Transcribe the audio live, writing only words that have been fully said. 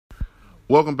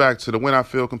Welcome back to the When I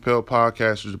Feel Compelled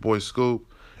podcast with your boy Scoop.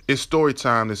 It's story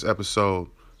time this episode,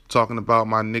 talking about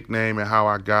my nickname and how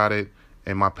I got it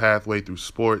and my pathway through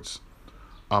sports.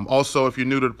 Also, if you're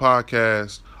new to the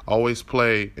podcast, I always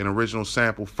play an original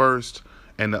sample first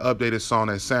and the updated song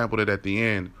that sampled it at the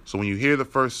end. So when you hear the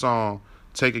first song,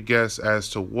 take a guess as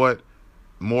to what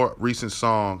more recent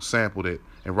song sampled it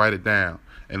and write it down.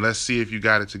 And let's see if you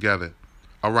got it together.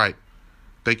 All right.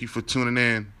 Thank you for tuning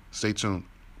in. Stay tuned.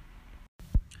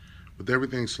 With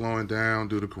everything slowing down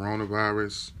due to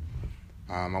coronavirus,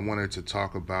 I wanted to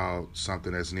talk about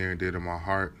something that's near and dear to my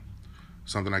heart,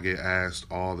 something I get asked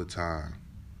all the time.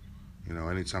 You know,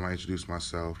 anytime I introduce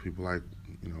myself, people are like,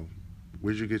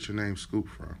 where'd you get your name Scoop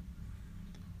from?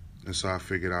 And so I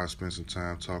figured I'd spend some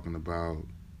time talking about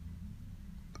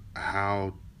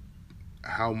how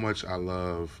much I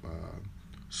love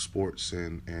sports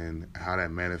and how that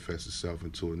manifests itself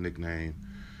into a nickname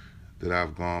that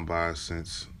I've gone by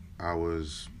since I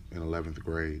was in 11th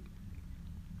grade.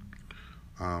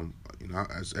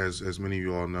 As many of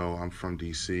you all know, I'm from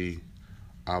D.C.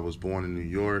 I was born in New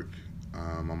York.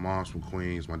 My mom's from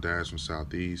Queens. My dad's from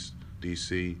Southeast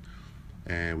D.C.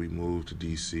 And we moved to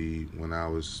D.C. when I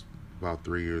was about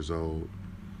 3 years old.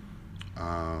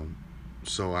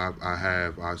 So I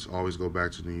always go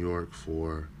back to New York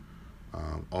for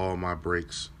all my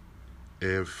breaks.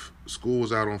 If school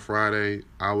was out on Friday,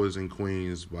 I was in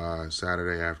Queens by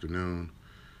Saturday afternoon.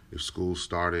 If school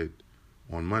started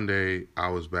on Monday, I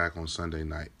was back on Sunday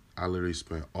night. I literally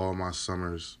spent all my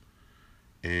summers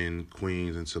in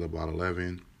Queens until about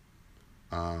 11.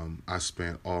 I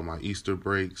spent all my Easter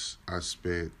breaks. I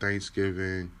spent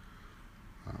Thanksgiving.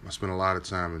 I spent a lot of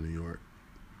time in New York.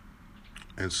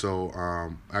 And so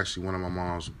actually one of my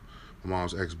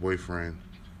mom's ex-boyfriend,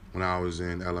 when I was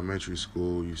in elementary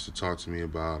school, used to talk to me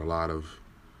about a lot of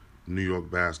New York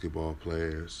basketball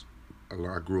players.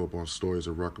 I grew up on stories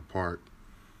of Rucker Park.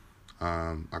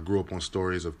 I grew up on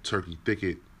stories of Turkey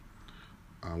Thicket,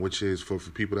 which is for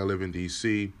people that live in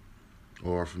D.C.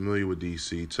 or are familiar with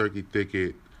D.C. Turkey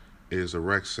Thicket is a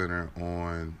rec center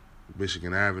on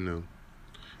Michigan Avenue.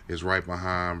 It's right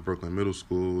behind Brooklyn Middle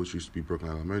School, which used to be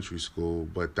Brooklyn Elementary School,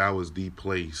 but that was the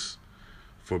place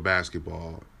for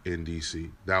basketball in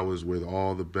D.C. That was where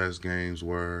all the best games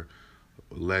were.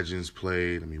 Legends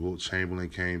played. Wilt Chamberlain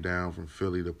came down from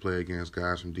Philly to play against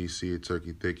guys from D.C. at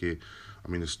Turkey Thicket.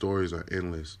 The stories are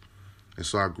endless. And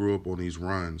so I grew up on these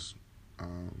runs.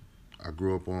 I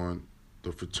grew up on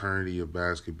the fraternity of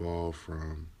basketball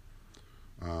from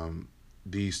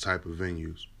these type of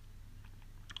venues.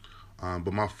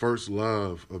 But my first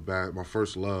love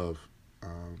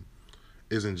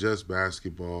isn't just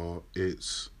basketball.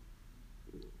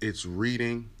 It's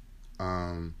reading,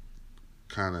 kind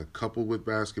of coupled with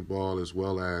basketball, as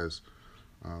well as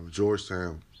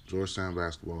Georgetown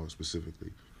basketball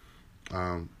specifically.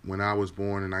 When I was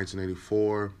born in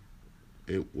 1984,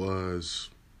 it was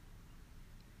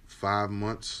 5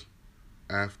 months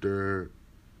after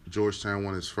Georgetown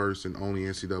won its first and only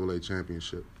NCAA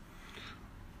championship.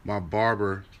 My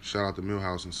barber, shout out to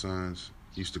Millhouse and Sons,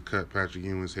 used to cut Patrick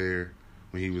Ewing's hair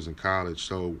when he was in college.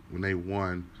 So when they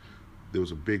won, there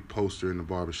was a big poster in the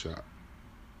barbershop.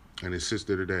 And it sits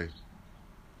there today.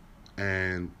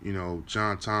 And,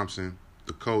 John Thompson,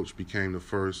 the coach, became the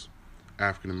first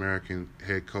African-American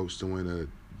head coach to win a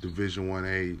Division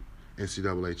I-A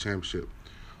NCAA championship.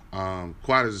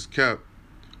 Quiet as it's kept,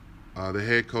 the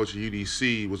head coach of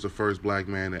UDC was the first black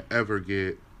man to ever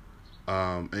get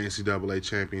an NCAA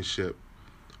championship,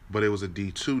 but it was a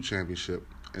D2 championship,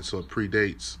 and so it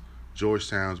predates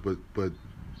Georgetown's. But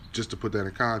just to put that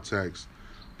in context,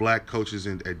 black coaches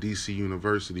at DC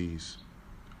universities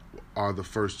are the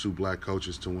first two black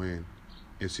coaches to win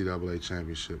NCAA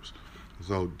championships.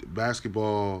 So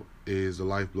basketball is the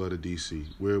lifeblood of DC.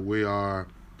 We're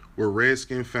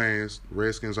Redskin fans.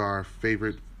 Redskins are our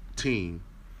favorite team,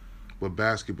 but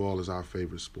basketball is our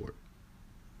favorite sport.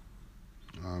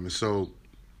 And so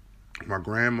my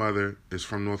grandmother is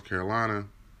from North Carolina,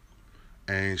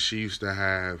 and she used to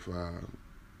have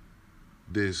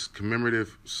this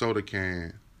commemorative soda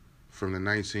can from the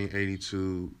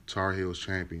 1982 Tar Heels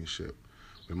championship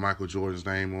with Michael Jordan's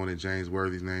name on it, James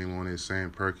Worthy's name on it, Sam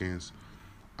Perkins.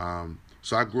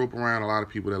 So I grew up around a lot of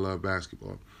people that love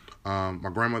basketball. My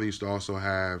grandmother used to also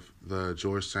have the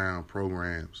Georgetown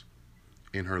programs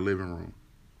in her living room.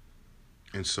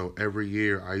 And so every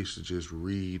year I used to just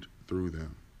read through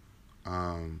them.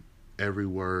 Every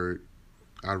word,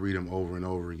 I read them over and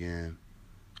over again.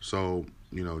 So,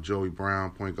 Joey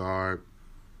Brown, point guard,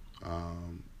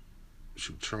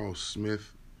 Charles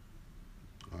Smith,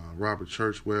 Robert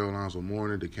Churchwell, Alonzo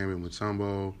Mourning, Dikembe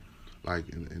Mutombo, like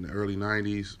in the early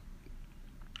 90s,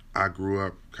 I grew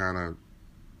up kind of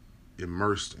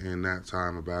immersed in that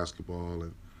time of basketball.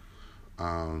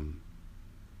 And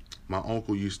my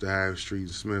uncle used to have Street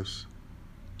Smith's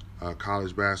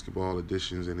college basketball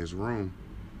editions in his room.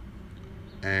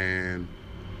 And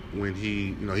when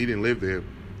he didn't live there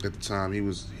at the time. He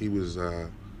was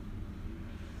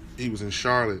in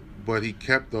Charlotte, but he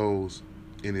kept those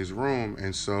in his room,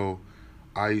 and so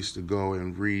I used to go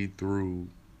and read through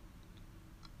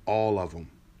all of them.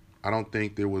 I don't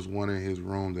think there was one in his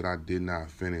room that I did not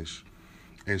finish.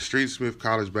 And Street Smith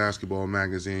college basketball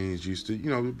magazines used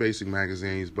to, basic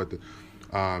magazines, but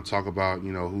talk about,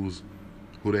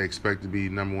 who they expect to be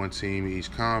number one team in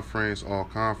each conference, all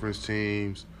conference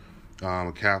teams,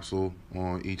 a capsule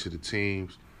on each of the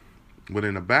teams. But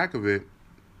in the back of it,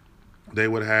 they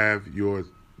would have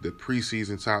the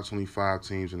preseason top 25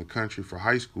 teams in the country for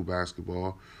high school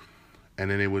basketball, and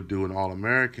then they would do an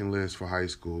All-American list for high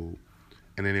school,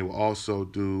 and then they would also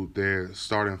do their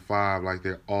starting five, like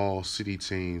their all-city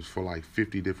teams for like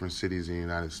 50 different cities in the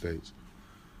United States.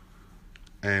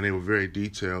 And they were very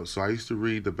detailed. So I used to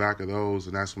read the back of those,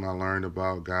 and that's when I learned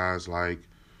about guys like,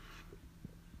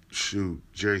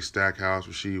 Jerry Stackhouse,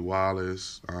 Rasheed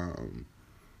Wallace,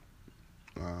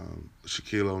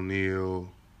 Shaquille O'Neal,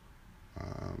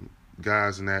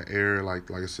 guys in that era,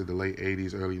 like I said, the late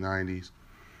 80s, early 90s.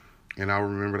 And I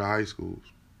remember the high schools.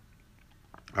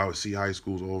 I would see high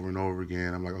schools over and over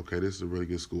again. I'm like, okay, this is a really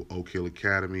good school. Oak Hill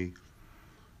Academy.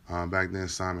 Back then,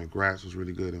 Simon Gratz was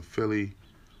really good in Philly.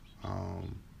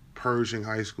 Pershing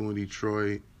High School in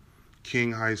Detroit.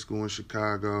 King High School in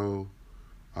Chicago.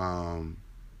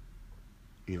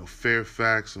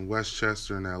 Fairfax and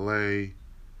Westchester in L.A.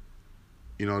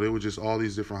 There were just all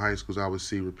these different high schools I would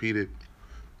see repeated.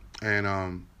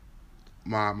 And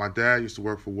my dad used to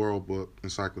work for World Book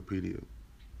Encyclopedia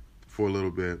for a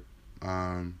little bit.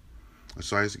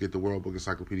 So I used to get the World Book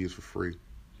Encyclopedias for free.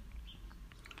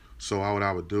 So what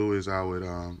I would do is I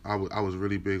was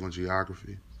really big on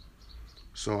geography.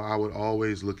 So I would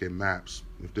always look at maps.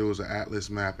 If there was an atlas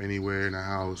map anywhere in the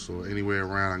house or anywhere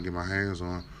around I can get my hands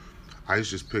on, I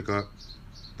used to just pick up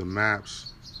the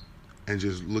maps and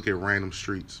just look at random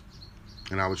streets.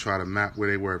 And I would try to map where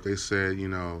they were. If they said,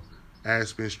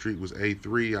 Aspen Street was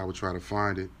A3, I would try to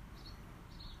find it.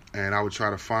 And I would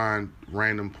try to find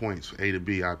random points, A to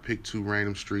B. I'd pick two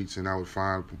random streets and I would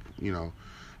find,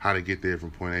 how to get there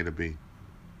from point A to B.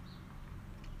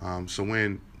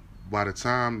 By the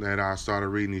time that I started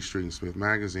reading these Street Smith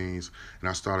magazines and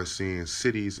I started seeing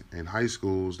cities and high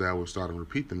schools that were starting to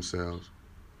repeat themselves,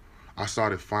 I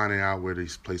started finding out where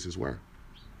these places were.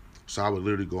 So I would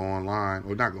literally go online,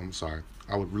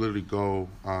 I would literally go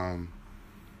and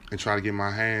try to get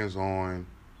my hands on,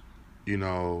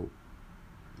 the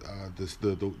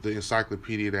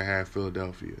encyclopedia that had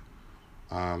Philadelphia.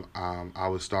 I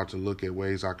would start to look at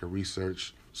ways I could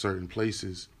research certain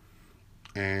places,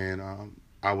 and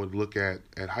I would look at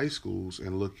high schools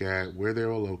and look at where they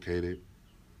were located.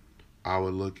 I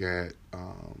would look at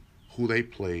who they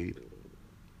played,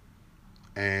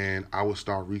 and I would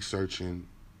start researching,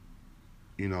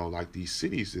 like these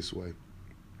cities this way.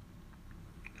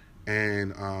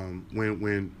 And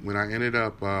when I ended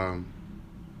up, going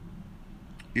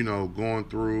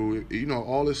through,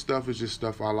 all this stuff is just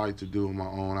stuff I like to do on my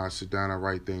own. I sit down and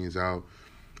write things out.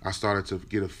 I started to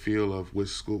get a feel of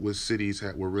which cities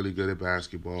were really good at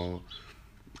basketball.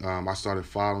 I started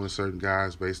following certain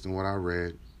guys based on what I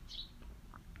read.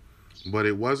 But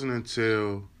it wasn't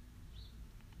until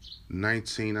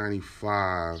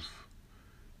 1995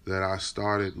 that I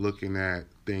started looking at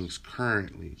things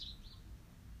currently.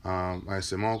 Like I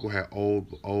said, my uncle had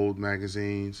old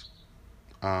magazines.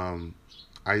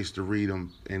 I used to read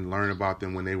them and learn about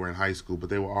them when they were in high school, but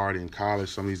they were already in college.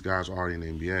 Some of these guys were already in the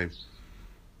NBA.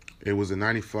 It was the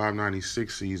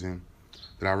 95-96 season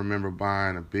that I remember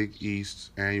buying a Big East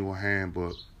annual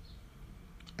handbook.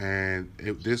 And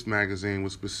this magazine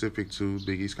was specific to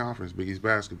Big East Conference, Big East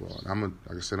basketball. And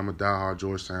like I said, I'm a diehard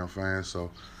Georgetown fan,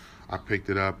 so I picked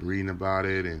it up, reading about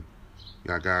it, and you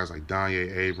got guys like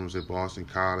Donye Abrams at Boston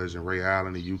College and Ray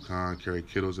Allen at UConn, Kerry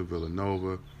Kittles at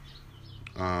Villanova.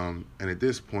 And at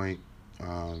this point,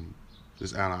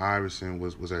 this Allen Iverson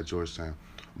was at Georgetown.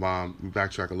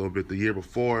 Backtrack a little bit. The year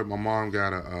before, my mom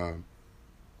got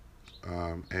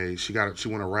she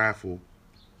won a raffle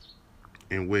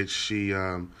in which she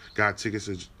got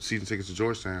season tickets to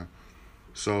Georgetown.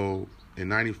 So in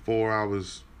 '94, I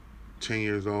was 10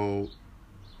 years old,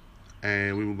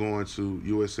 and we were going to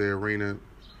USA Arena,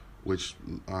 which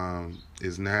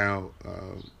is now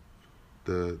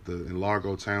the in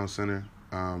Largo Town Center.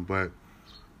 But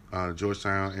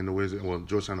Georgetown and the Wizards. Well,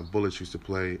 Georgetown the Bullets used to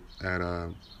play at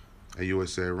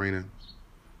USA Arena,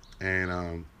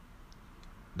 and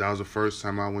that was the first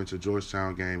time I went to a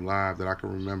Georgetown game live that I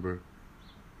can remember.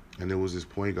 And there was this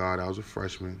point guard. I was a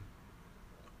freshman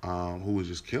who was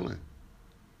just killing.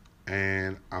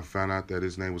 And I found out that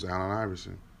his name was Allen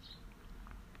Iverson.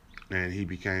 And he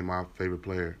became my favorite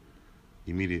player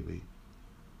immediately.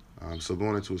 So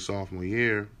going into a sophomore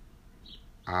year,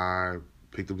 I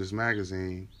picked up this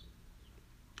magazine.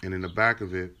 And in the back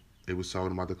of it, it was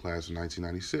talking about the class of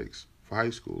 1996 for high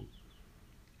school.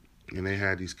 And they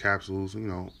had these capsules,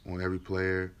 on every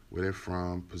player, where they're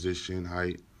from, position,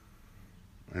 height.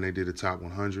 And they did the top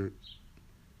 100.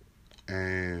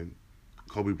 And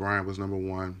Kobe Bryant was number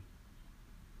 1.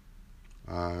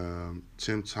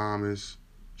 Tim Thomas,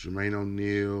 Jermaine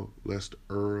O'Neal, Lester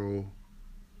Earl,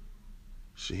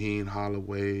 Shaheen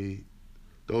Holloway.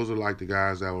 Those are like the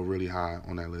guys that were really high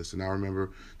on that list. And I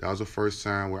remember that was the first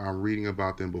time where I'm reading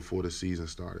about them before the season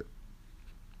started.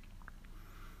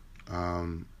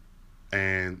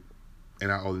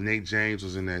 Nate James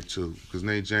was in there too, because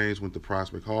Nate James went to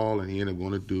Prospect Hall and he ended up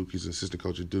going to Duke. He's an assistant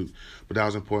coach at Duke, but that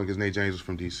was important because Nate James was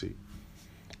from DC.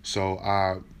 So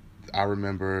I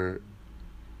remember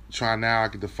trying now I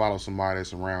get to follow somebody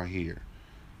that's around here,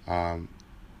 and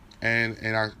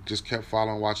I just kept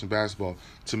following, watching basketball.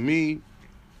 To me,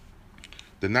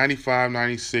 the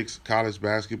 95-96 college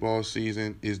basketball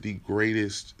season is the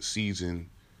greatest season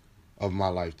of my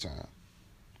lifetime.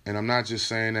 And I'm not just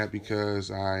saying that because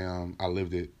I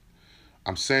lived it.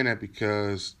 I'm saying that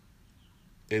because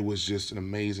it was just an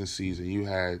amazing season. You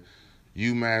had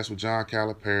UMass with John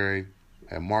Calipari,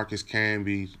 had Marcus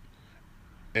Camby,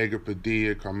 Edgar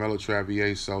Padilla, Carmelo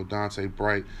Travieso, Dante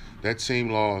Bright. That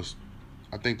team lost,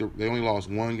 I think they only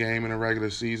lost one game in the regular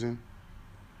season.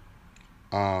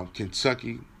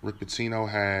 Kentucky, Rick Pitino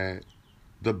had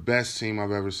the best team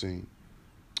I've ever seen.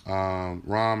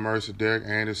 Ron Mercer, Derek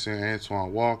Anderson,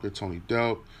 Antoine Walker, Tony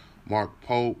Delp, Mark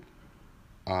Pope.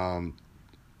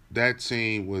 That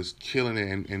team was killing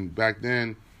it. And back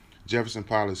then, Jefferson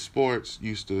Pilot Sports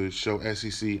used to show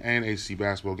SEC and ACC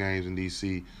basketball games in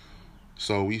D.C.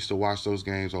 So we used to watch those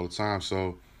games all the time.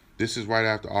 So this is right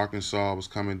after Arkansas was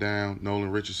coming down.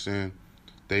 Nolan Richardson,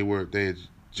 they had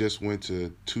just went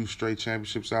to 2 straight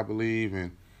championships, I believe,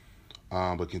 and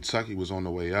but Kentucky was on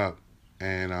the way up.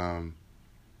 And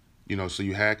so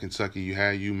you had Kentucky, you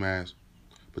had UMass,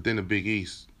 but then the Big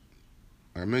East.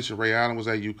 I mentioned Ray Allen was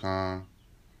at UConn.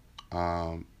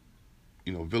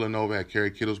 Villanova had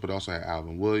Kerry Kittles, but also had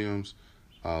Alvin Williams,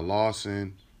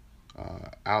 Lawson,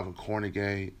 Alvin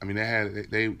Cornegay. I mean,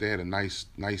 they had a nice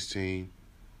team.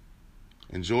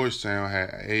 And Georgetown had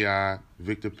AI,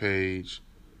 Victor Page,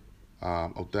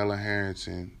 Othello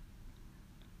Harrington,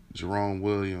 Jerome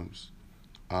Williams.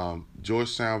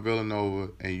 Georgetown,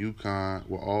 Villanova, and UConn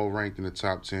were all ranked in the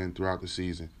top 10 throughout the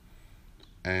season.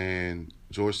 And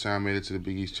Georgetown made it to the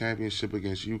Big East Championship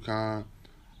against UConn.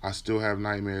 I still have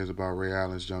nightmares about Ray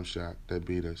Allen's jump shot that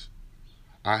beat us.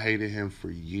 I hated him for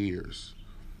years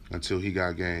until he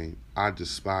got game. I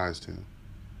despised him.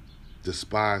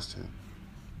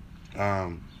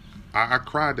 I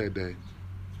cried that day.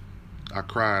 I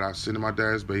cried. I was sitting in my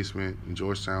dad's basement and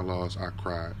Georgetown lost. I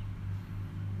cried.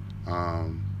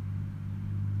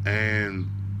 And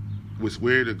what's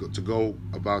weird to go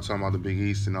about talking about the Big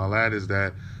East and all that is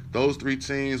that those 3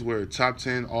 teams were top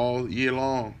 10 all year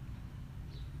long.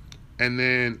 And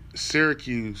then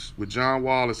Syracuse with John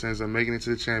Wallace ends up making it to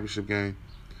the championship game,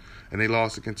 and they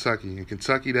lost to Kentucky. And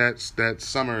Kentucky that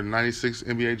summer, 96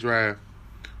 NBA draft,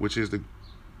 which is the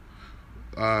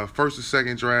first or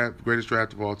second draft, greatest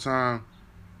draft of all time,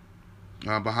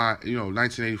 behind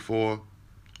 1984.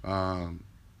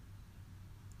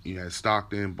 You had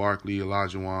Stockton, Barkley,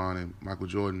 Olajuwon, and Michael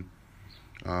Jordan.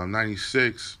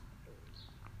 96,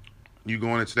 you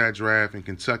going into that draft, and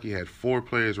Kentucky had 4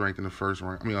 players ranked in the first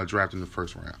round. Drafted in the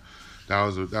first round. That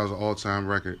was an all-time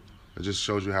record. It just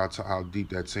shows you how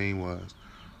deep that team was.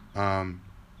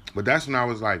 But that's when I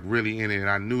was like really in it,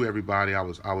 and I knew everybody. I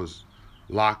was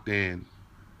locked in.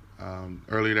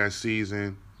 Earlier that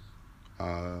season,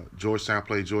 Georgetown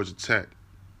played Georgia Tech.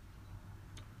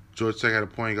 Georgia Tech had a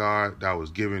point guard that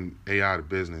was giving AI the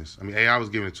business. AI was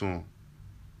giving it to him,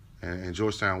 and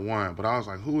Georgetown won. But I was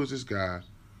like, who is this guy?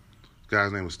 This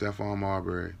guy's name was Stephon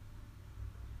Marbury.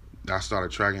 I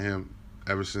started tracking him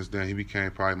ever since then. He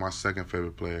became probably my second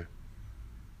favorite player.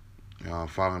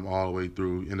 Following him all the way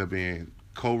through. Ended up being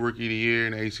co-rookie of the year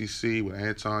in the ACC with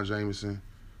Anton Jameson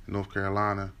in North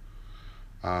Carolina.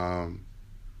 But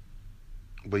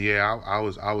yeah, I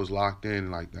was locked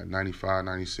in like that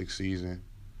 95-96 season.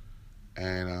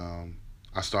 And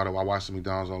I watched the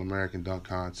McDonald's All-American Dunk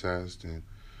Contest and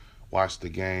watched the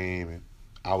game, and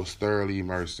I was thoroughly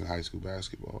immersed in high school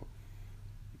basketball.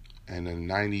 And in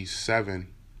 '97,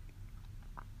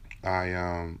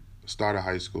 I started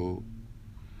high school,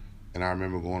 and I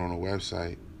remember going on a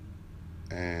website,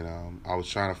 and I was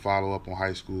trying to follow up on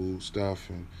high school stuff,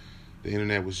 and the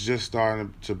internet was just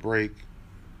starting to break,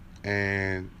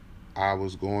 and I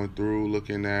was going through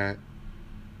looking at,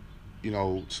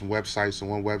 some websites, and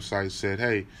one website said,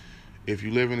 hey, if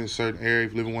you live in a certain area,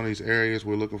 if you live in one of these areas,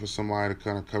 we're looking for somebody to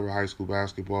kind of cover high school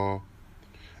basketball.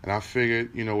 And I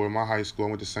figured, where my high school, I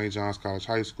went to St. John's College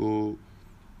High School.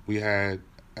 We had,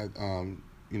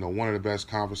 one of the best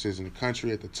conferences in the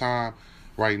country at the time.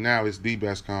 Right now, it's the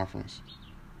best conference.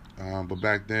 But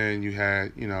back then, you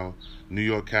had, New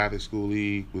York Catholic School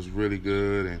League was really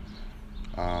good,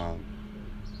 and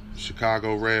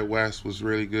Chicago Red West was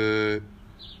really good.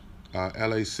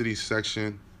 LA City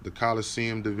section, the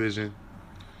Coliseum division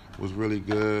was really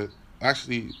good.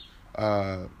 Actually,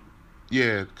 I'll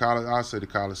say the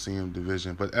Coliseum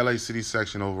division, but LA City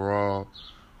section overall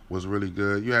was really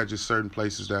good. You had just certain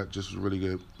places that just was really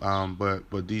good. But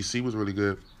DC was really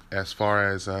good as far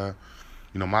as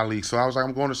my league. So I was like,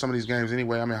 I'm going to some of these games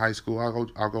anyway. I'm in high school.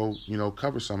 I'll go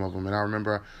cover some of them. And I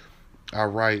remember I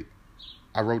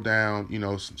wrote down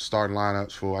some starting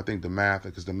lineups for I think the Mather,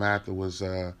 because the Mather was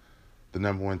the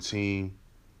number one team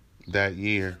that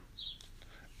year.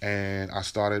 And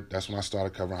that's when I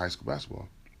started covering high school basketball.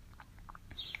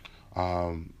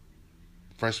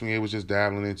 Freshman year was just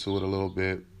dabbling into it a little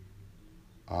bit.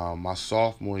 My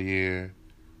sophomore year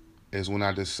is when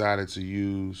I decided to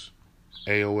use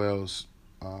AOL's.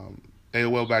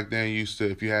 AOL back then used to,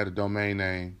 if you had a domain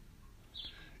name,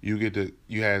 you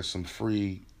had some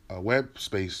free web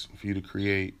space for you to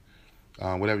create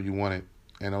whatever you wanted.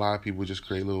 And a lot of people would just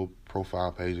create little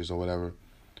profile pages or whatever.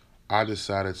 I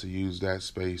decided to use that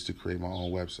space to create my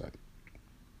own website.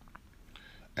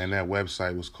 And that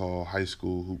website was called High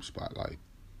School Hoop Spotlight.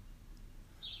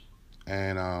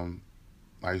 And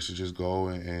I used to just go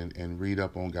and read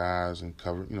up on guys and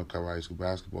cover high school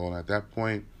basketball. And at that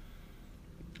point,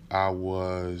 I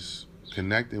was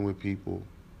connecting with people.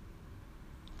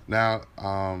 Now,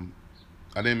 I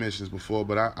didn't mention this before,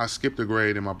 but I skipped a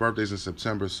grade, and my birthday's in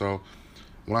September. So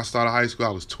when I started high school,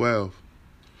 I was 12.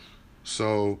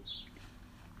 So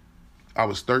I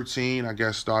was 13, I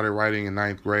guess, started writing in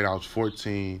 9th grade. I was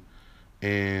 14,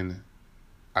 and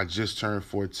I just turned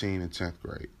 14 in 10th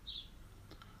grade.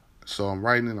 So I'm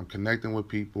writing and I'm connecting with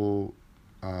people,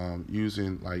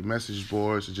 using like message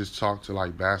boards to just talk to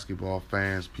like basketball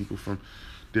fans, people from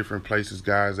different places,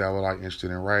 guys that were like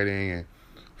interested in writing and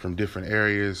from different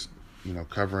areas,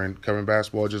 covering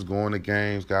basketball, just going to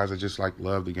games, guys that just like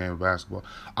love the game of basketball.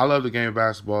 I love the game of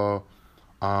basketball.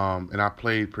 And I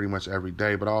played pretty much every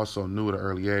day, but I also knew at an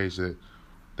early age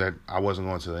that I wasn't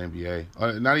going to the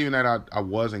NBA. Not even that I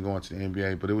wasn't going to the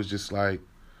NBA, but it was just like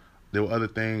there were other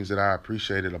things that I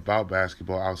appreciated about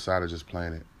basketball outside of just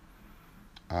playing it.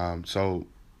 So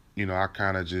I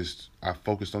kind of I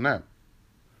focused on that.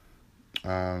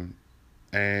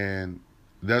 And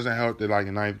it doesn't help that like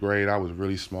in 9th grade, I was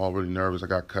really small, really nervous. I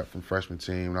got cut from freshman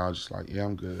team, and I was just like, yeah,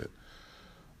 I'm good.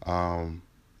 I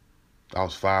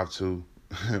was 5'2".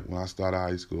 When I started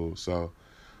high school. So,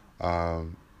 it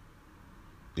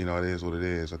is what it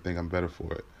is. I think I'm better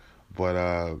for it.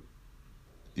 But,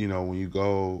 when you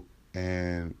go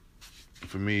and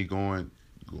for me, going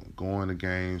to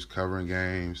games, covering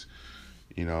games,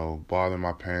 bothering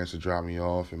my parents to drop me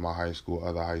off in my high school,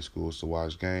 other high schools to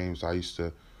watch games. I used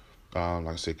to, like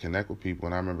I said, connect with people.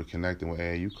 And I remember connecting with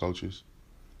AAU coaches.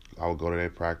 I would go to their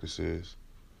practices.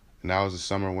 And that was the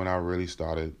summer when I really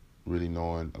started really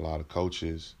knowing a lot of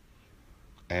coaches.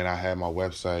 And I had my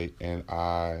website, and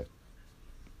I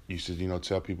used to,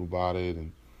 tell people about it.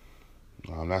 And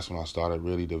that's when I started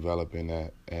really developing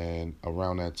that. And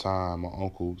around that time, my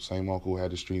same uncle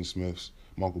had the Street and Smiths,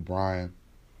 my Uncle Brian,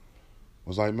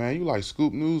 was like, man, you like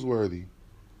Scoop Newsworthy.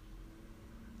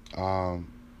 And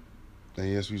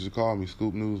he used to call me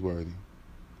Scoop Newsworthy.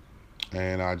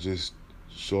 And I just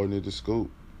shortened it to Scoop.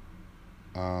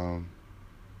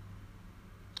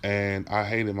 And I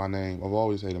hated my name. I've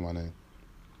always hated my name.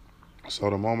 So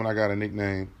the moment I got a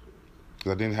nickname,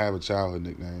 because I didn't have a childhood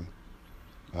nickname,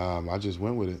 I just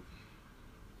went with it.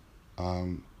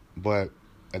 But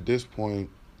at this point,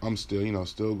 I'm still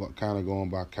kind of going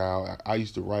by Kyle. I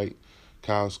used to write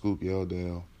Kyle Scoop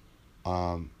Yeldale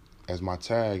as my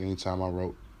tag anytime I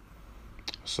wrote.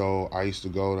 So I used to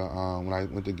go to, when I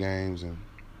went to games and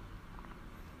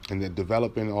then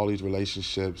developing all these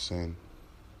relationships, and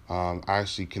I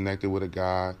actually connected with a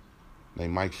guy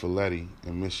named Mike Folletti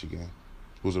in Michigan.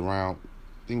 who was around,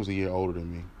 I think he was a year older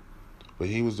than me. But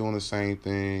he was doing the same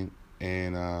thing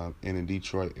in the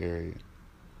Detroit area.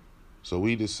 So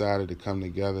we decided to come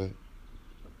together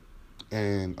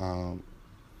and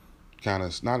kind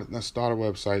of not start a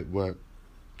website, but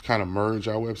kind of merge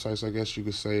our websites, I guess you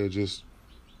could say, or just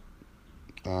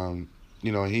he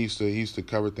used to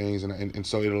cover things, and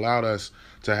so it allowed us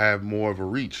to have more of a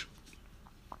reach.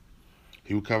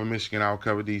 He would cover Michigan, I would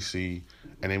cover DC,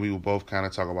 and then we would both kind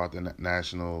of talk about the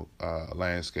national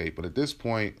landscape. But at this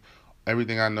point,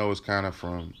 everything I know is kind of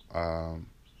from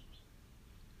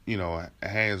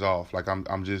hands off. Like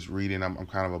I'm just reading. I'm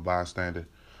kind of a bystander.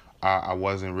 I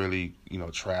wasn't really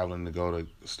traveling to go to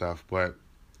stuff, but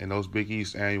in those Big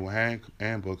East annual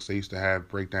handbooks, they used to have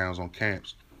breakdowns on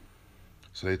camps.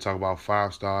 So they talk about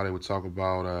 5-star. They would talk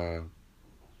about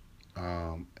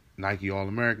Nike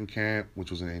All-American Camp,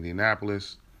 which was in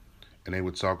Indianapolis, and they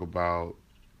would talk about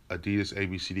Adidas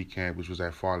ABCD Camp, which was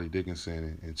at Farley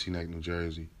Dickinson in Teaneck, New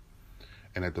Jersey.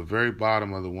 And at the very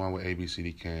bottom of the one with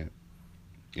ABCD Camp,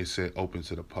 it said open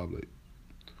to the public.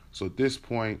 So at this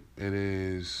point, it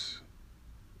is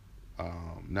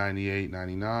 98,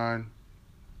 99.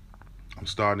 I'm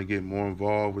starting to get more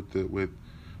involved with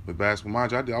basketball.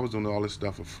 Mind you, I was doing all this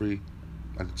stuff for free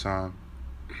at the time.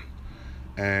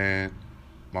 And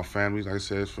my family, like I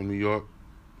said, is from New York.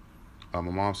 My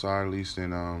mom's side, at least,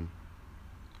 and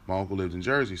my uncle lived in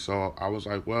Jersey. So I was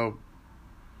like, well,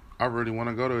 I really want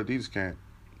to go to Adidas camp.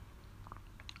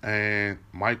 And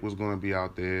Mike was going to be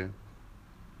out there.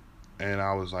 And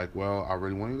I was like, well, I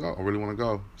really want to go. I really want to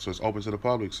go. So it's open to the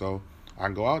public, so I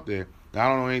can go out there. Now, I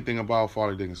don't know anything about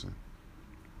Farley Dickinson.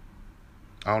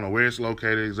 I don't know where it's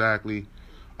located exactly.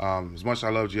 As much as I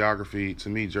love geography, to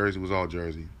me, Jersey was all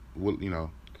Jersey.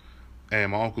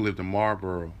 And my uncle lived in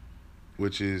Marlboro,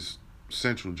 which is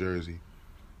central Jersey.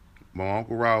 My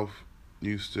Uncle Ralph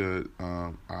used to,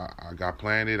 I got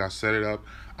planted, I set it up.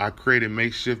 I created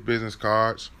makeshift business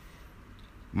cards.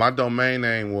 My domain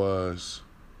name was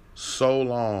so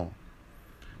long.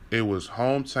 It was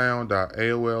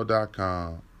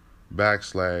hometown.aol.com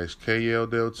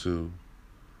 /KLDL2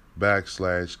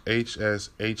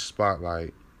 /HSH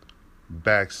Spotlight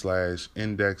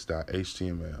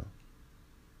 /index.html.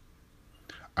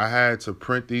 I had to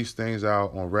print these things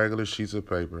out on regular sheets of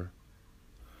paper,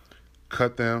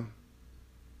 cut them,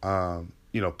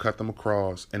 cut them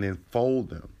across, and then fold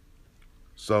them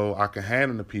so I could hand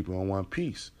them to people in one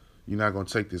piece. You're not going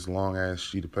to take this long-ass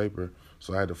sheet of paper,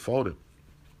 so I had to fold it.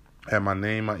 I had my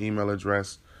name, my email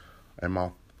address, and my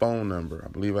phone number. I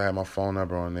believe I had my phone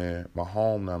number on there, my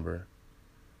home number.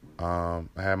 I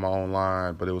had my own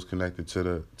line, but it was connected to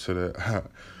the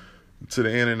to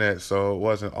the internet, so it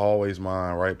wasn't always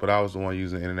mine, right? But I was the one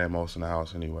using the internet most in the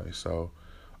house anyway. So,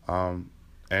 and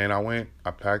I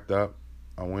packed up,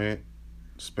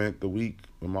 spent the week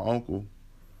with my uncle,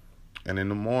 and in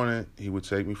the morning he would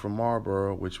take me from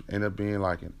Marlboro, which ended up being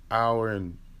like an hour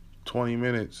and 20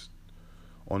 minutes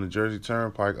on the Jersey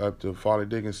Turnpike up to Farley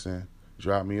Dickinson,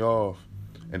 drop me off.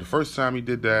 And the first time he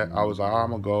did that, I was like,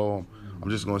 I'm gonna go. I'm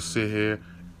just gonna sit here.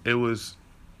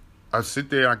 I sit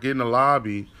there, I get in the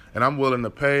lobby, and I'm willing to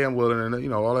pay, I'm willing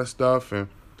to, all that stuff. And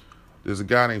there's a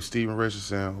guy named Steven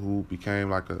Richardson who became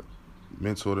like a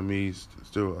mentor to me,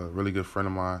 still a really good friend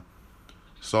of mine.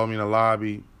 Saw me in the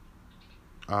lobby,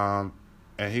 and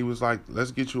he was like,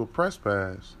 let's get you a press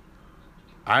pass.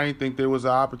 I didn't think there was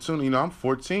an opportunity. I'm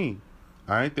 14.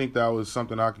 I didn't think that was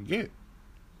something I could get.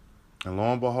 And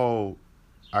lo and behold,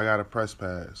 I got a press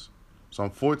pass. So I'm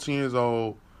 14 years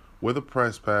old with a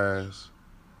press pass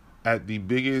at the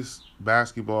biggest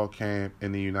basketball camp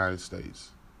in the United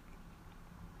States.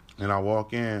 And I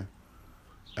walk in,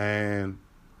 and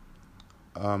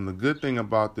the good thing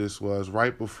about this was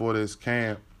right before this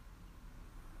camp,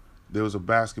 there was a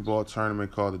basketball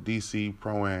tournament called the DC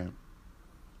Pro-Am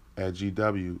at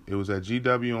GW. It was at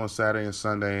GW on Saturday and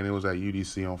Sunday, and it was at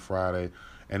UDC on Friday,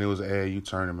 and it was an AAU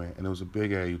tournament, and it was a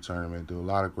big AAU tournament. There were a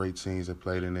lot of great teams that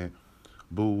played in it.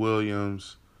 Boo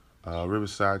Williams,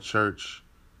 Riverside Church,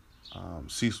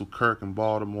 Cecil Kirk in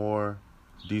Baltimore,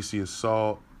 DC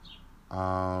Assault,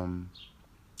 the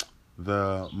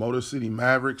Motor City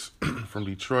Mavericks from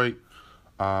Detroit,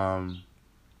 and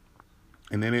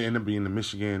then it ended up being the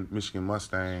Michigan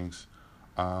Mustangs,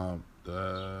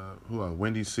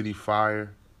 Windy City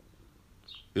Fire,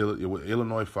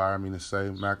 Illinois Fire,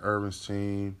 Mac Irvin's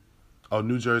team. Oh,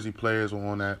 New Jersey players were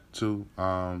on that too,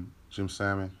 Jim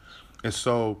Salmon. And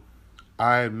so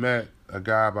I had met a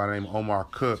guy by the name of Omar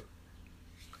Cook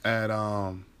at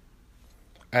the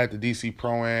DC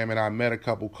Pro-Am, and I met a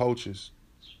couple coaches.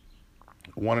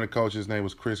 One of the coaches' name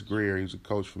was Chris Greer. He was a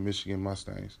coach for Michigan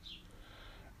Mustangs.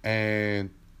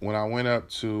 And when I went up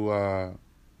to,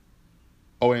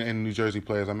 and New Jersey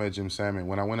players, I met Jim Salmon.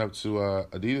 When I went up to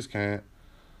Adidas camp,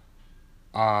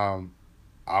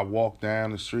 I walk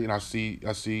down the street and I see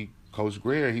Coach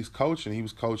Greer. He's coaching. He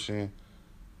was coaching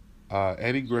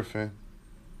Eddie Griffin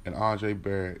and Andre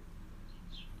Barrett.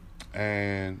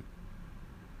 And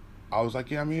I was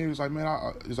like, yeah, I'm here. He was like,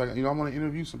 man, he's like, I want to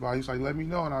interview somebody. He's like, let me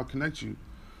know and I'll connect you.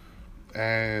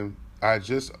 And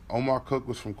Omar Cook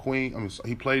was from Queens. I mean,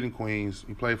 he played in Queens.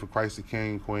 He played for Christ the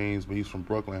King in Queens, but he's from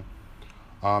Brooklyn.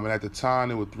 And at the time,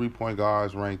 there were 3-point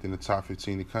guards ranked in the top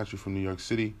 15 in the country from New York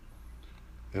City.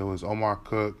 It was Omar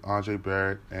Cook, Andre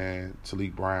Barrett, and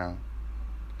Talik Brown.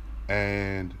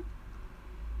 And,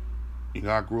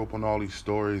 I grew up on all these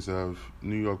stories of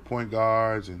New York point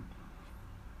guards and,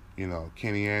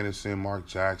 Kenny Anderson, Mark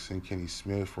Jackson, Kenny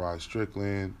Smith, Rod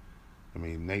Strickland,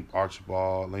 Nate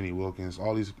Archibald, Lenny Wilkins,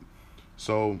 all these.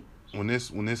 So when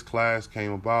this class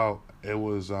came about, it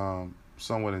was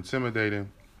somewhat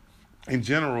intimidating in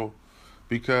general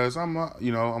because I'm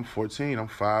 14, I'm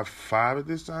 5'5" at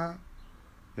this time.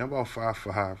 Yeah, I'm about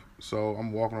 5'5". So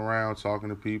I'm walking around talking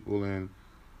to people, and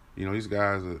these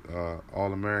guys are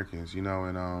all Americans, and I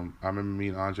remember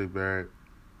meeting Andre Barrett,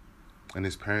 and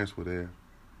his parents were there,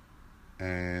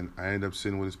 and I ended up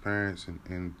sitting with his parents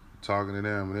and talking to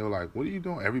them, and they were like, "What are you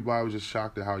doing?" Everybody was just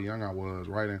shocked at how young I was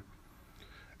writing.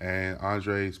 And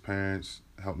Andre's parents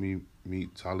helped me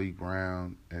meet Talik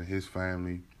Brown and his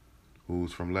family,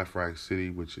 who's from Left Rack City,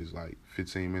 which is like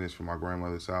 15 minutes from my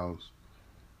grandmother's house.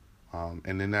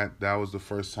 And then that was the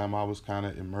first time I was kind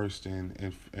of immersed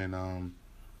in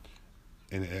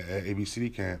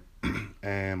ABCD camp,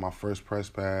 and my first press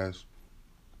pass,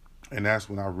 and that's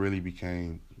when I really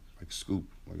became like Scoop,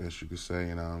 I guess you could say.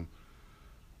 And I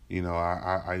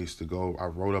used to go. I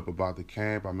wrote up about the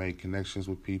camp. I made connections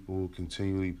with people,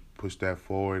 continually pushed that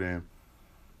forward, and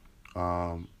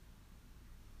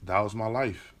that was my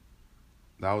life.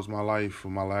 That was my life for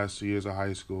my last 2 years of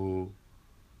high school.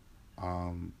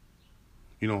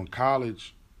 In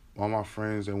college, all my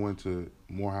friends that went to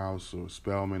Morehouse or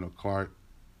Spelman or Clark,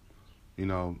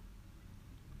 a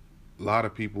lot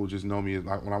of people just know me.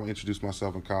 Like when I introduced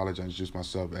myself in college, I introduced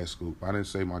myself as Scoop. I didn't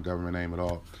say my government name at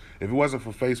all. If it wasn't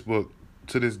for Facebook,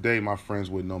 to this day, my friends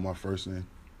wouldn't know my first name.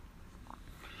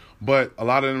 But a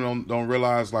lot of them don't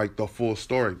realize like the full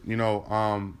story,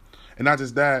 and not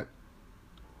just that.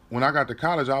 When I got to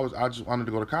college, I just wanted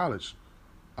to go to college.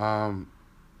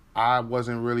 I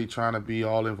wasn't really trying to be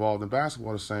all involved in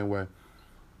basketball the same way.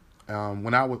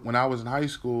 When I was in high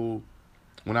school,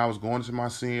 when I was going to my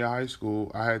senior high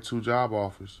school, I had 2 job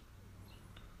offers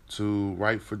to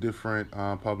write for different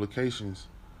publications,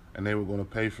 and they were going to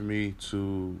pay for me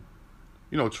to,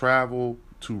 travel,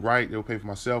 to write. They would pay for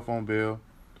my cell phone bill,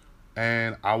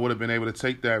 and I would have been able to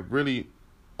take that really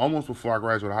almost before I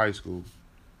graduated high school.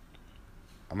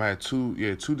 I had two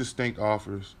distinct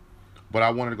offers, but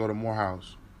I wanted to go to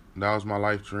Morehouse. That was my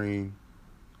life dream.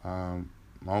 My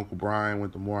Uncle Brian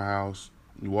went to Morehouse.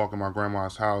 You walk in my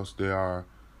grandma's house, there are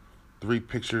 3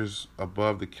 pictures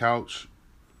above the couch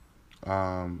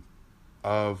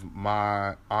of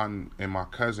my aunt and my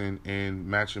cousin in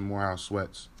matching Morehouse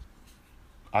sweats.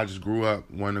 I just grew up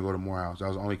wanting to go to Morehouse. That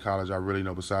was the only college I really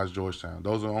know besides Georgetown.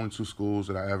 Those are the only 2 schools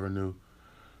that I ever knew,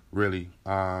 really.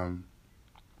 And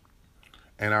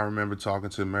I remember talking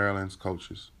to Maryland's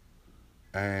coaches.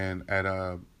 And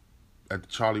at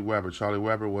Charlie Weber. Charlie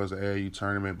Weber was an AAU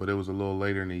tournament, but it was a little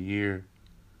later in the year.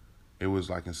 It was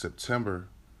like in September.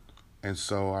 And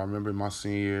so I remember my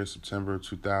senior year, September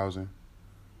 2000,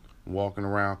 walking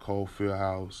around Cole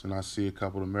Fieldhouse, and I see a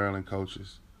couple of Maryland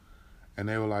coaches. And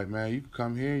they were like, man, you can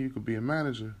come here, you could be a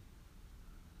manager.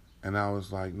 And I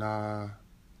was like, nah,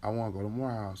 I want to go to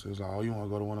Morehouse. It was like, oh, you want to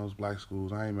go to one of those black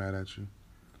schools? I ain't mad at you.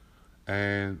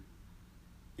 And,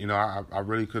 I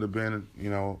really could have been,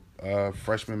 a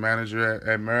freshman manager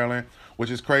at Maryland, which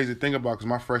is crazy to think about because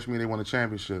my freshman year, they won a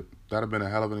championship. That would have been a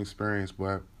hell of an experience,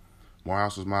 but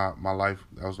Morehouse was my life.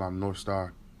 That was my North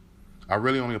Star. I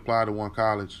really only applied to one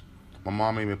college. My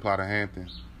mom made me apply to Hampton,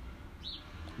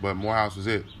 but Morehouse was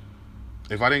it.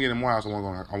 If I didn't get in Morehouse, I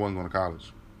wasn't going to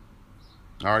college.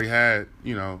 I already had,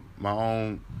 my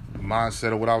own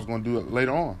mindset of what I was going to do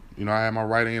later on. I had my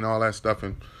writing and all that stuff,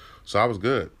 and so I was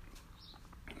good.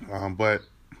 But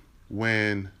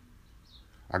when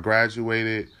I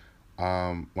graduated,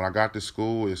 when I got to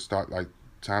school, it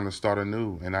time to start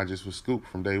anew, and I just was Scoop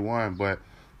from day one. But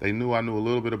they knew I knew a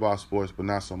little bit about sports, but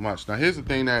not so much. Now, here's the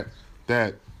thing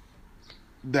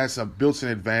that's a built-in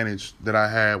advantage that I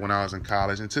had when I was in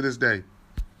college, and to this day,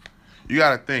 you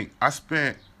got to think, I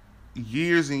spent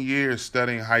years and years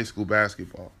studying high school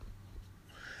basketball.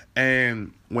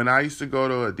 And when I used to go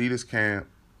to Adidas camp,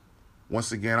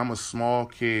 once again, I'm a small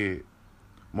kid.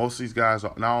 Most of these guys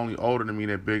are not only older than me,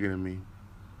 they're bigger than me.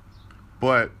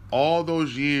 But all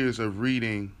those years of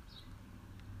reading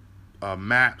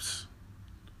maps,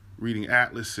 reading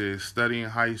atlases, studying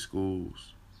high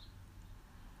schools,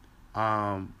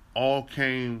 all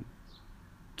came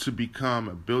to become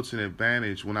a built-in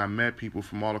advantage when I met people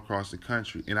from all across the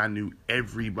country, and I knew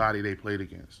everybody they played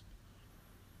against.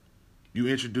 You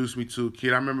introduced me to a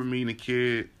kid. I remember meeting a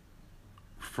kid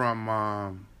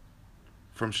from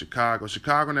Chicago.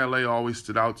 Chicago and LA always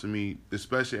stood out to me,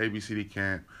 especially ABCD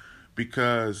camp,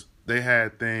 because they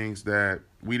had things that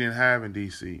we didn't have in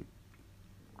DC.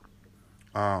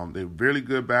 They're really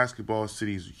good basketball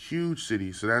cities, huge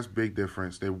cities, so that's a big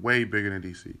difference. They're way bigger than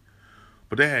DC.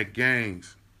 But they had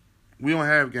gangs. We don't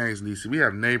have gangs in DC. We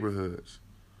have neighborhoods.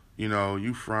 You know,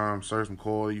 you from Surf and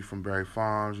Coyle, you from Barry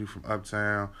Farms, you from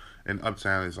Uptown, and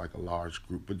Uptown is like a large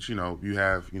group. But, you know, you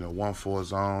have, 1-4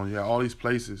 zone, you have all these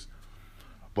places.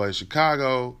 But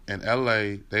Chicago and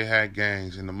LA, they had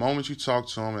gangs. And the moment you talk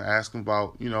to them and ask them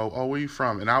about, oh, where you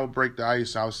from? And I would break the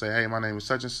ice. I would say, hey, my name is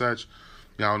such and such.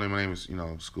 My name is,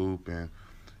 Scoop. And,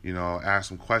 ask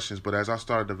them questions. But as I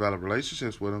started to develop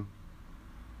relationships with them,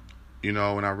 and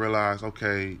I realized,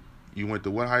 okay, you went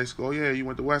to what high school? Oh, yeah, you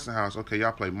went to Westinghouse. Okay,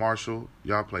 y'all play Marshall.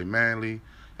 Y'all play Manly.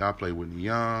 Y'all play Whitney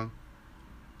Young.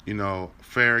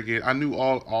 Farragut. I knew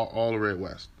all the Red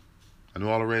West. I knew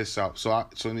all the Red South. So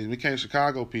when we became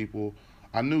Chicago people,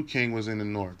 I knew King was in the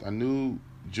North. I knew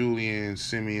Julian,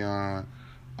 Simeon,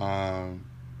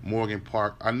 Morgan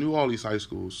Park. I knew all these high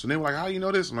schools. So they were like, how do you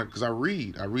know this? I'm like, because I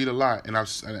read. I read a lot.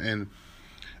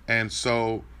 And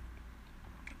so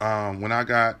when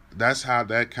that's how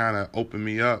that kind of opened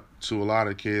me up to a lot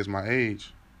of kids my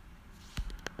age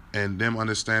and them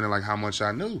understanding like how much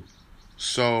I knew.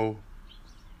 So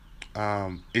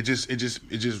it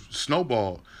just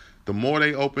snowballed. The more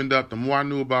they opened up, the more I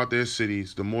knew about their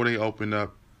cities, the more they opened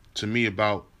up to me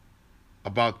about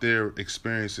their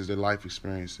experiences, their life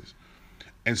experiences.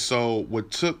 And so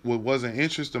what was an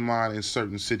interest of mine in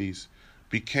certain cities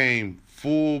became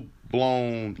full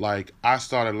blown, like I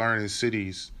started learning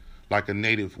cities like a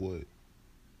native would.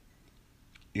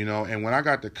 And when I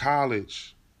got to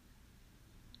college,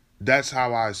 that's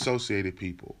how I associated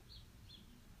people.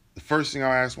 The first thing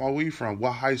I asked them, where you from?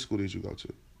 What high school did you go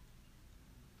to?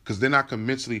 Because then I could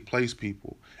mentally place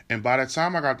people. And by the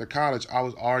time I got to college, I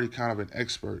was already kind of an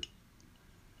expert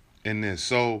in this.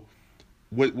 So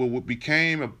what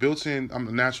became a built-in, I'm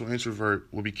a natural introvert,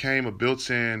 what became a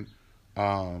built-in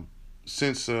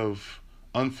sense of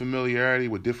unfamiliarity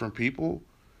with different people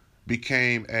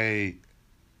became a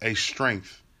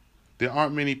strength. There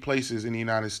aren't many places in the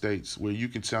United States where you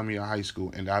can tell me a high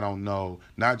school and I don't know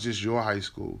not just your high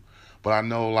school, but I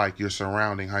know like your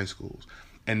surrounding high schools.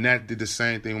 And that did the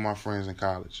same thing with my friends in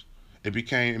college.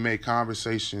 It made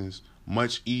conversations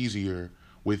much easier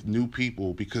with new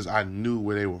people because I knew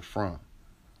where they were from.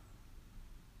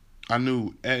 I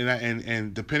knew,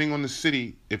 and depending on the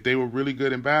city, if they were really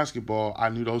good in basketball, I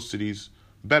knew those cities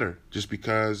better just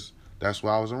because that's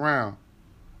where I was around.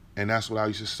 And that's what I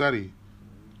used to study.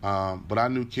 But I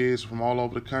knew kids from all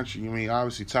over the country.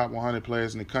 Obviously top 100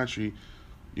 players in the country,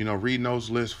 reading those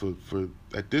lists for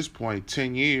at this point,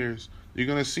 10 years, you're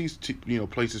going to see,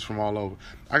 places from all over.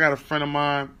 I got a friend of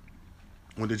mine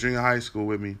went to junior high school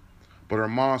with me, but her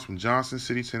mom's from Johnson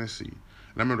City, Tennessee.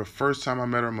 And I remember the first time I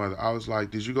met her mother, I was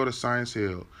like, did you go to Science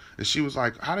Hill? And she was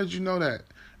like, how did you know that?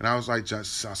 And I was like,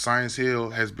 Science Hill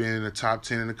has been in the top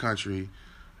 10 in the country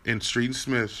in Street and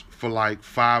Smith for like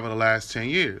 5 of the last 10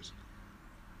 years.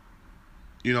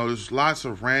 There's lots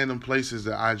of random places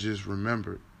that I just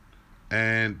remembered.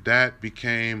 And that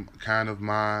became kind of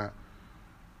my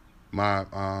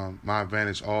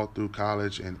advantage all through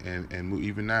college and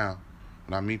even now.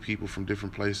 When I meet people from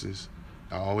different places,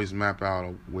 I always map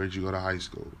out where'd you go to high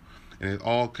school. And it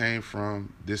all came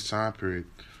from this time period.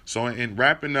 So in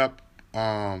wrapping up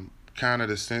kind of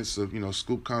the sense of,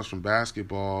 Scoop comes from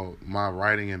basketball, my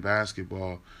writing in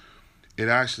basketball, it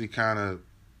actually kind of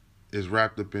is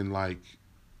wrapped up in like,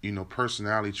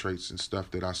 personality traits and stuff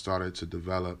that I started to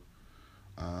develop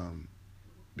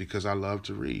because I love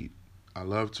to read. I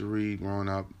love to read growing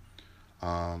up.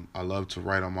 I love to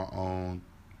write on my own.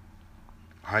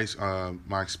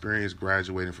 My experience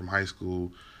graduating from high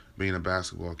school, being a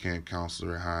basketball camp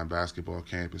counselor at High Basketball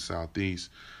Camp in Southeast,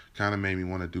 kind of made me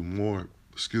want to do more,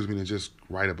 than just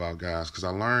write about guys. Because I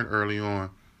learned early on,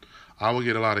 I would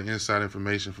get a lot of inside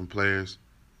information from players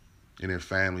and their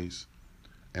families,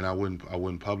 and I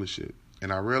wouldn't publish it.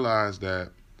 And I realized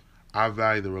that I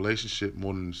value the relationship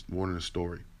more than the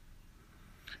story.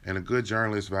 And a good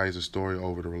journalist values a story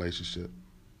over the relationship.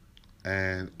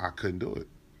 And I couldn't do it.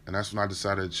 And that's when I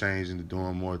decided to change into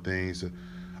doing more things.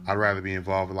 I'd rather be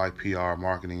involved with like PR,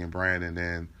 marketing, and branding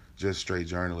than just straight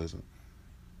journalism.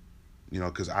 You know,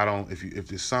 because I don't. If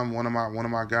there's one of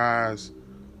my guys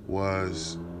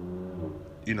was,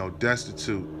 you know,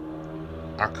 destitute,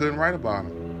 I couldn't write about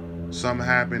him. Something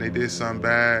happened. They did something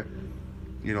bad.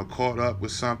 You know, caught up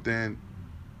with something,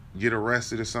 get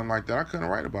arrested or something like that. I couldn't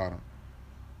write about him.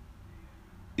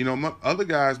 You know, other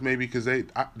guys maybe because they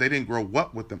didn't grow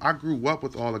up with them. I grew up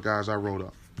with all the guys I wrote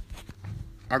up.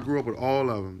 I grew up with all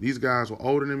of them. These guys were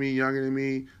older than me, younger than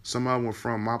me. Some of them were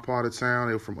from my part of town.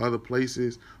 They were from other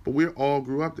places. But we all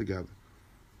grew up together.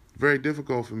 Very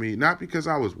difficult for me. Not because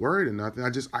I was worried or nothing.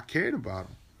 I cared about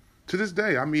them. To this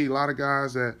day, I meet a lot of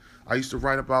guys that I used to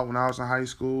write about when I was in high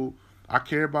school. I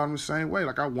care about them the same way.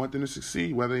 Like, I want them to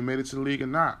succeed, whether they made it to the league or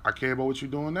not. I care about what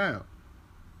you're doing now.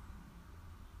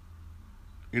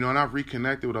 You know, and I've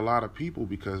reconnected with a lot of people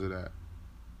because of that.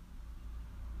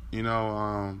 You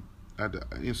know,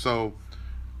 and so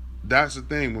that's the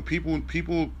thing. When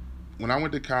people, when I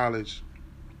went to college,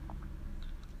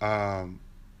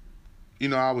 you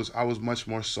know, I was much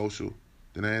more social.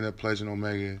 Then I ended up pledging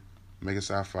Omega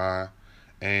Psi Phi,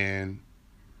 and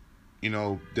you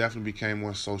know, definitely became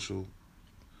more social.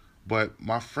 But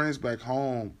my friends back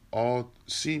home all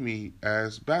see me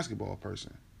as a basketball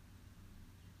person.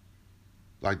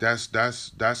 Like that's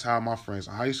how my friends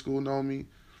in high school know me.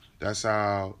 That's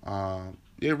how,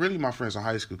 really my friends in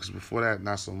high school, because before that,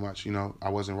 not so much. You know, I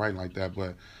wasn't writing like that.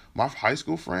 But my high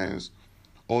school friends,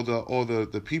 or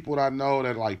the people that I know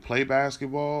that like play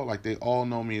basketball, like they all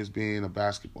know me as being a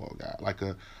basketball guy.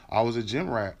 I was a gym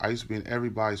rat. I used to be in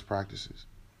everybody's practices.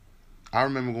 I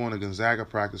remember going to Gonzaga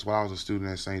practice while I was a student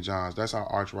at St. John's. That's our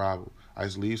arch rival. I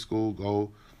used to leave school,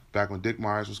 go back when Dick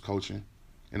Myers was coaching.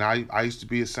 And I used to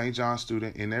be a St. John's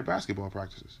student in their basketball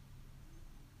practices.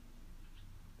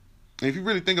 And if you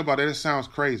really think about it, it sounds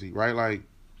crazy, right? Like,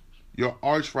 your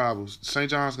arch rivals, St.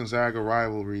 John's Gonzaga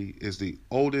rivalry is the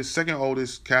second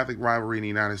oldest Catholic rivalry in the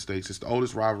United States. It's the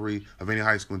oldest rivalry of any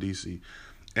high school in D.C.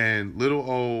 And little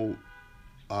old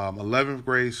 11th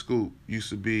grade Scoop used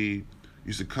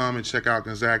to come and check out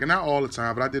Gonzaga. Not all the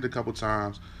time, but I did a couple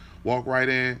times. Walk right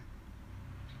in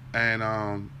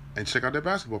and check out their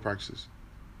basketball practices.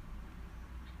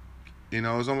 You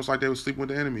know, it was almost like they were sleeping with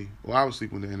the enemy. Well, I was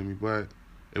sleeping with the enemy, but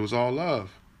it was all love.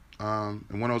 And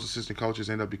one of those assistant coaches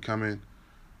ended up becoming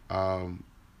the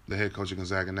head coach of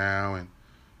Gonzaga now. And,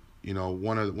 you know,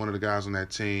 one of the guys on that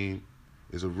team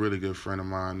is a really good friend of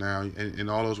mine now. And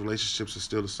all those relationships are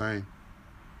still the same.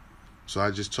 So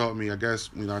I just taught me, I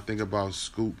guess, when I think about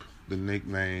Scoop, the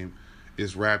nickname,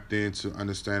 is wrapped into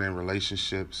understanding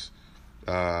relationships,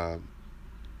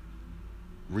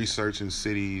 researching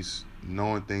cities,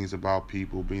 knowing things about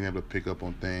people, being able to pick up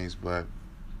on things. But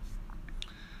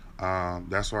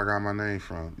that's where I got my name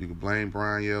from. You can blame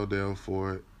Brian Yeldale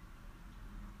for it.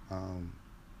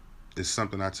 It's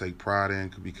something I take pride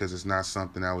in because it's not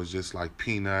something that was just like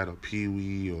Peanut or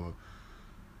Pee-wee or,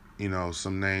 you know,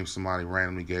 some name somebody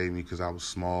randomly gave me because I was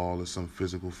small or some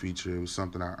physical feature. It was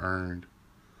something I earned.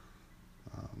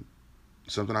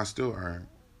 Something I still earn.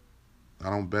 I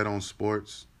don't bet on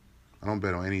sports. I don't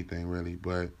bet on anything really,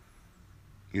 but,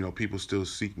 you know, people still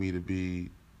seek me to be,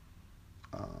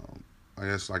 I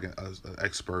guess, like an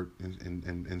expert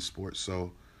in sports.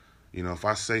 So, you know, if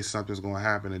I say something's going to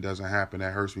happen, it doesn't happen,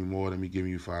 that hurts me more than me giving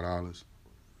you $5.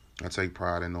 I take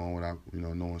pride in knowing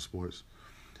knowing sports.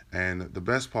 And the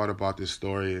best part about this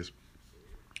story is,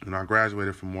 when I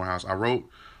graduated from Morehouse, I wrote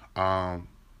a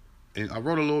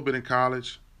little bit in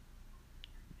college.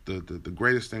 The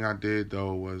greatest thing I did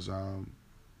though was I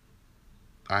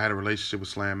had a relationship with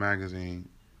Slam Magazine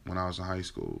when I was in high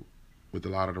school with a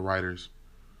lot of the writers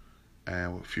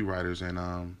and a few writers,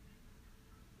 and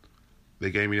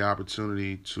they gave me the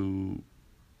opportunity to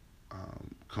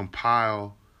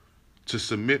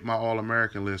submit my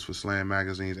All-American list for Slam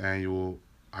Magazine's annual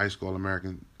High School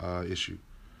All-American issue.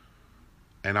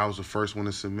 And I was the first one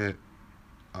to submit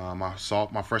my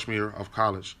freshman year of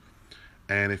college.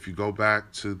 And if you go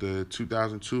back to the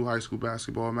 2002 High School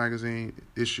Basketball Magazine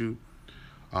issue,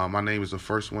 my name is the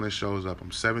first one that shows up.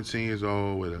 I'm 17 years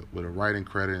old with a writing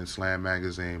credit in Slam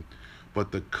Magazine.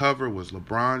 But the cover was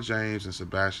LeBron James and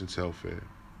Sebastian Telfair.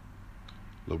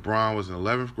 LeBron was in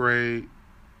 11th grade,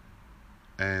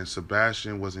 and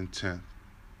Sebastian was in 10th.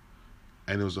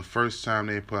 And it was the first time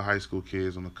they put high school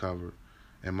kids on the cover,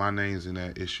 and my name's in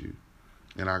that issue.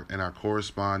 And I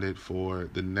corresponded for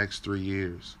the next 3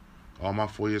 years. All my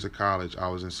 4 years of college, I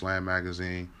was in Slam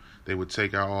Magazine. They would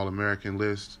take our All-American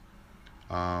list.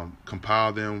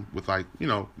 compile them with it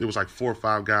was like 4 or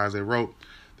 5 guys they wrote.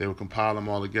 They would compile them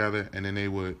all together, and then they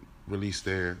would release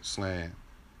their slam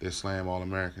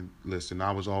All-American list, and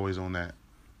I was always on that.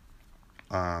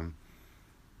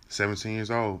 17 years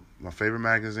old, my favorite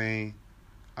magazine,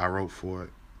 I wrote for it.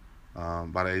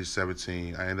 By the age of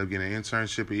 17, I ended up getting an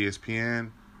internship at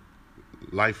ESPN,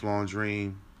 lifelong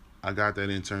dream. I got that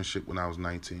internship when I was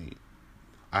 19.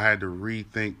 I had to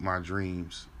rethink my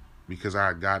dreams because I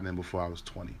had gotten them before I was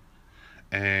 20.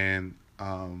 And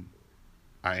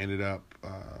I ended up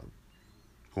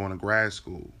going to grad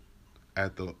school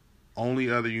at the only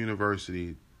other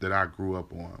university that I grew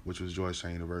up on, which was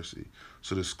Georgetown University.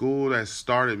 So the school that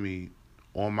started me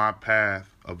on my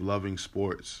path of loving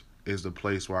sports is the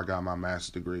place where I got my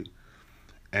master's degree.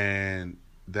 And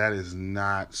that is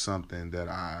not something that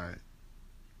I,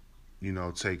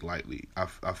 take lightly. I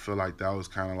feel like that was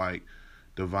kind of like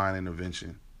divine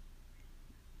intervention.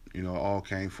 All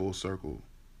came full circle.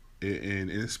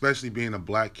 And especially being a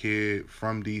black kid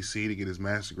from D.C. to get his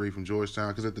master's degree from Georgetown,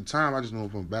 because at the time I just knew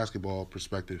it from a basketball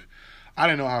perspective. I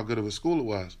didn't know how good of a school it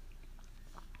was.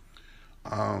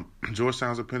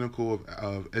 Georgetown's a pinnacle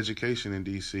of education in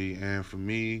D.C., and for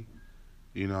me,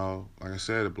 like I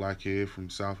said, a black kid from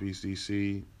Southeast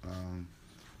D.C.,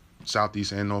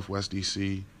 Southeast and Northwest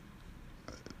D.C.,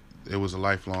 it was a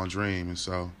lifelong dream. And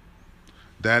so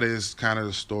that is kind of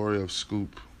the story of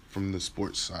Scoop from the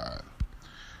sports side.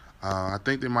 I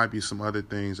think there might be some other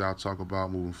things I'll talk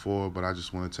about moving forward, but I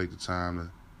just want to take the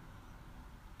time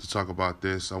to talk about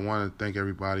this. I want to thank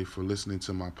everybody for listening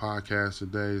to my podcast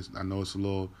today. I know it's a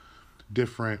little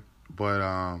different,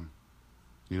 but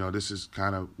this is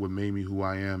kind of what made me who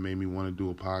I am, made me want to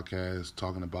do a podcast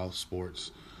talking about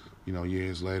sports,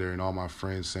 years later, and all my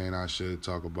friends saying I should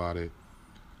talk about it.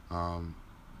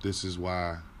 This is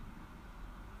why.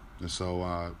 And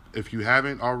so if you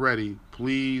haven't already,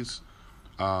 please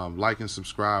like and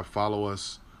subscribe, follow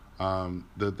us.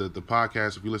 The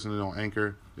podcast, if you're listening on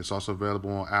Anchor, it's also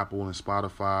available on Apple and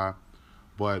Spotify.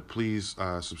 But please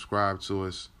subscribe to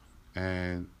us.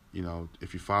 And,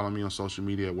 if you follow me on social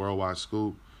media at Worldwide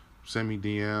Scoop, send me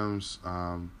DMs.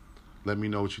 Let me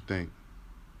know what you think.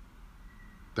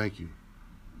 Thank you.